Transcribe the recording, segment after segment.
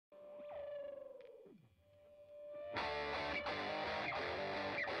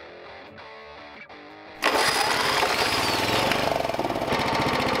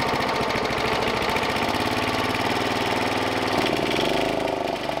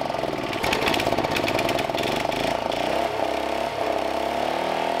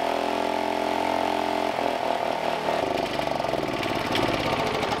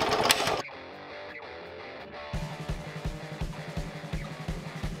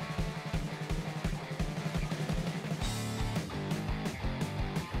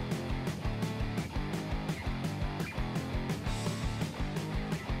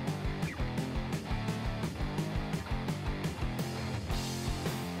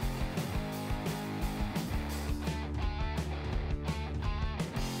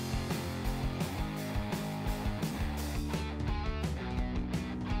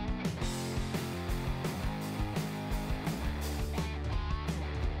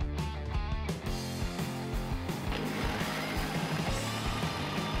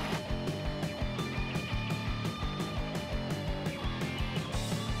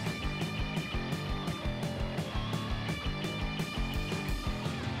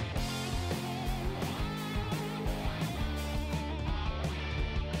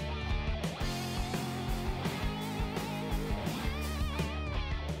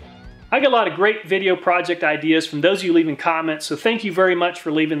I get a lot of great video project ideas from those of you leaving comments, so thank you very much for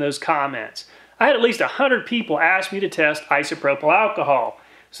leaving those comments. I had at least 100 people ask me to test isopropyl alcohol.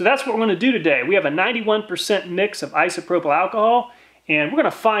 So that's what we're going to do today. We have a 91% mix of isopropyl alcohol, and we're going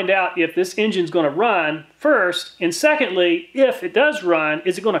to find out if this engine's going to run first, and secondly, if it does run,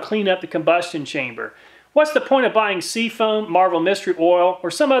 is it going to clean up the combustion chamber? What's the point of buying Seafoam, Marvel Mystery Oil, or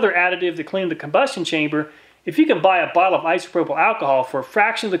some other additive to clean the combustion chamber if you can buy a bottle of isopropyl alcohol for a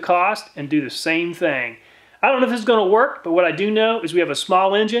fraction of the cost and do the same thing? I don't know if this is going to work, but what I do know is we have a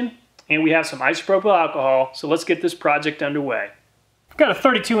small engine and we have some isopropyl alcohol, so let's get this project underway. I've got a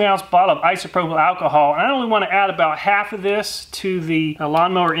 32-ounce bottle of isopropyl alcohol, and I only want to add about half of this to the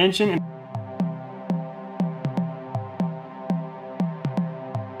lawnmower engine.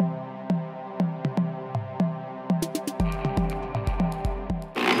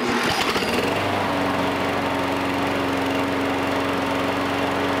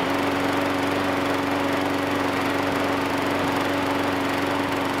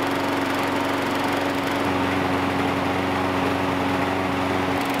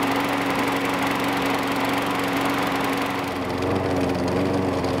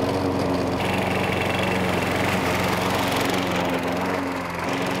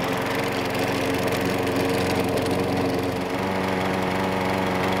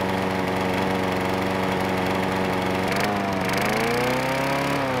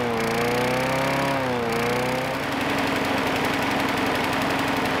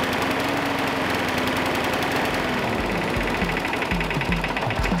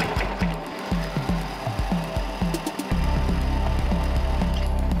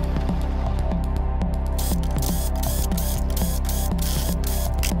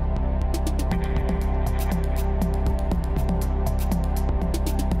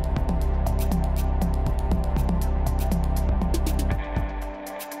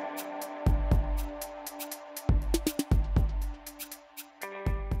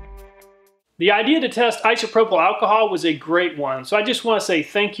 The idea to test isopropyl alcohol was a great one, so I just want to say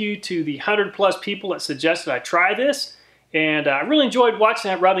thank you to the 100+ people that suggested I try this, and I really enjoyed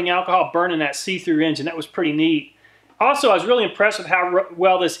watching that rubbing alcohol burn in that see-through engine. That was pretty neat. Also, I was really impressed with how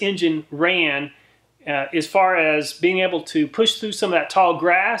well this engine ran as far as being able to push through some of that tall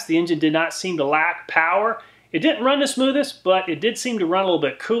grass. The engine did not seem to lack power. It didn't run the smoothest, but it did seem to run a little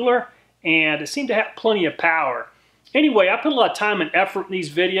bit cooler, and it seemed to have plenty of power. Anyway, I put a lot of time and effort in these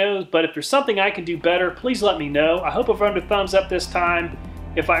videos, but if there's something I can do better, please let me know. I hope I've earned a thumbs up this time.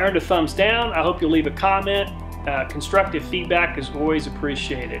 If I earned a thumbs down, I hope you'll leave a comment. Constructive feedback is always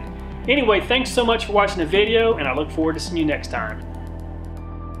appreciated. Anyway, thanks so much for watching the video, and I look forward to seeing you next time.